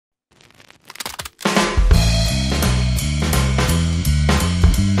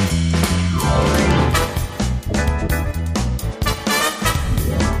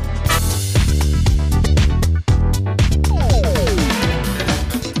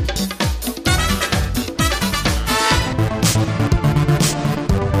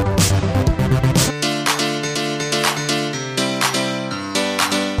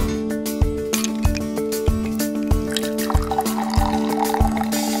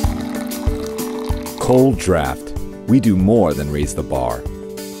Kold-Draft. We do more than raise the bar.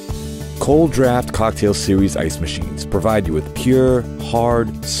 Kold-Draft Cocktail Series ice machines provide you with pure,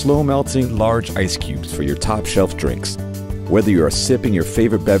 hard, slow-melting, large ice cubes for your top-shelf drinks, whether you are sipping your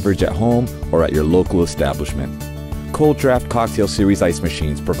favorite beverage at home or at your local establishment. Kold-Draft Cocktail Series ice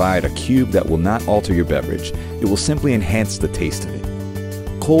machines provide a cube that will not alter your beverage. It will simply enhance the taste of it.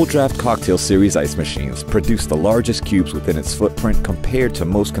 Kold-Draft Cocktail Series ice machines produce the largest cubes within its footprint compared to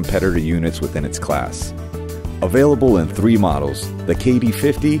most competitor units within its class. Available in 3 models, the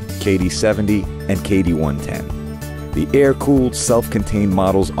KD50, KD70, and KD110. The air-cooled, self-contained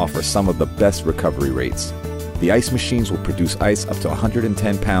models offer some of the best recovery rates. The ice machines will produce ice up to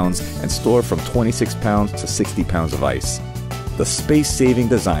 110 pounds and store from 26 pounds to 60 pounds of ice. The space-saving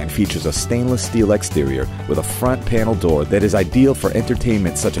design features a stainless steel exterior with a front panel door that is ideal for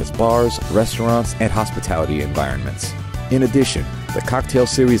entertainment such as bars, restaurants, and hospitality environments. In addition, the Cocktail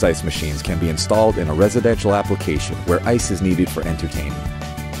Series ice machines can be installed in a residential application where ice is needed for entertainment.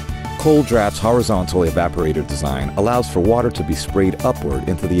 Kold-Draft's horizontal evaporator design allows for water to be sprayed upward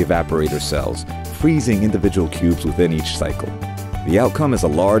into the evaporator cells, freezing individual cubes within each cycle. The outcome is a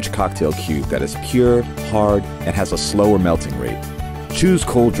large cocktail cube that is pure, hard, and has a slower melting rate. Choose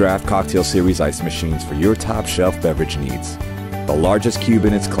Kold-Draft Cocktail Series ice machines for your top-shelf beverage needs. The largest cube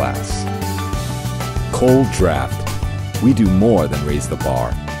in its class. Kold-Draft. We do more than raise the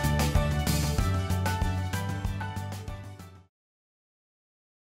bar.